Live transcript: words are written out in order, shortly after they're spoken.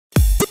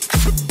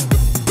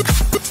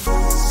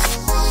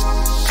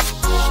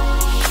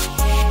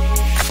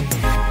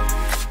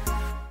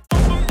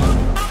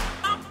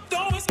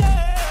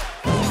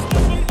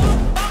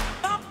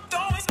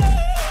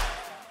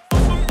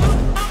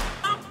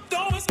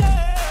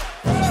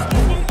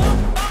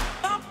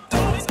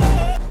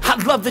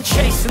love the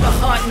chase and the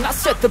hunt, and I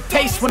set the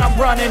pace when I'm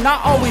running. I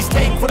always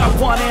take what I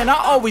want and I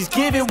always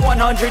give it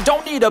 100.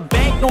 Don't need a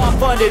bank, no I'm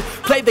funded.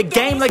 Play the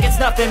game like it's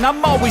nothing.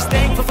 I'm always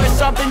thankful for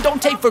something.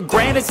 Don't take for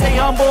granted, stay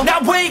humble.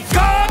 Now wake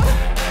up!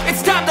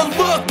 It's time to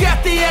look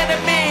at the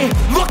enemy.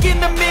 Look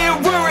in the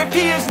mirror if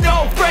he is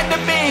no friend to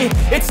me.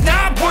 It's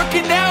not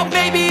working out,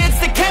 maybe it's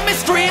the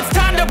chemistry. It's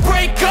time to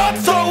break up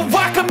so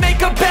I can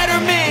make a better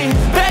me.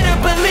 Better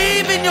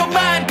believe in your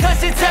mind,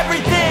 cause it's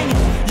everything.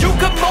 You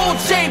can mold,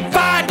 shape,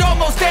 find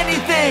almost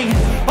anything.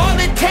 All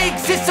it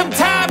takes is some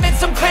time and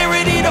some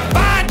clarity to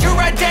find your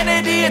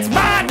identity. It's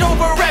mind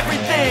over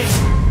everything.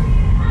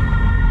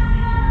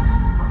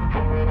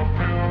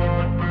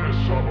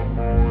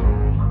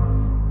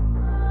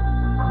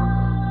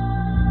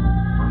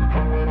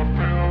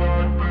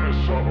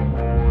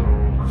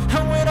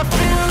 And when I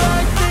feel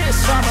like this,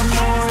 I'm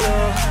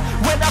immortal.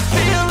 When I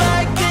feel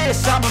like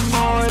this, I'm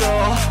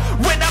immortal.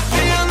 When I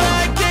feel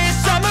like this,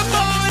 I'm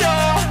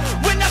immortal.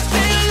 When I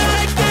feel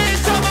like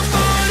this, I'm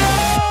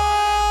immortal.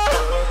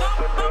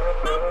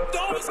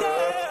 Don't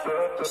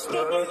stop, just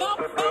stepping up.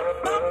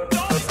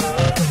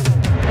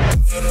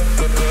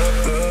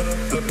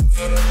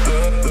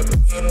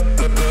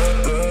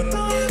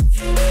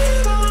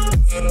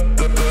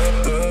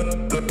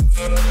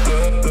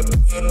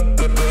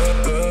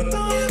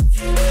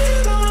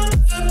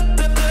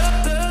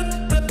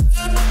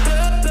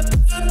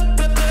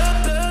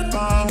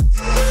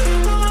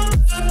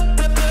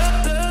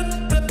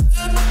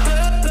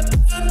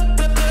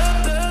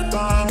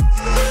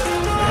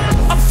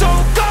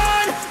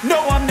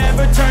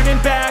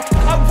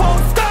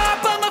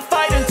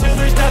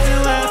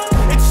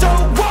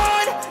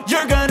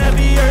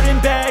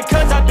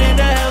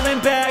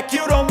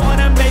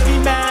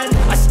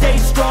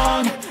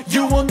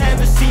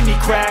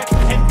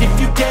 And if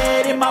you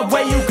get in my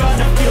way, you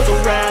gonna feel the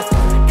wrath.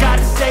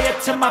 Gotta say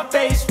it to my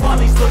face while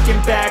he's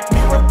looking back.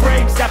 Mirror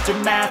breaks after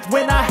math.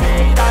 When I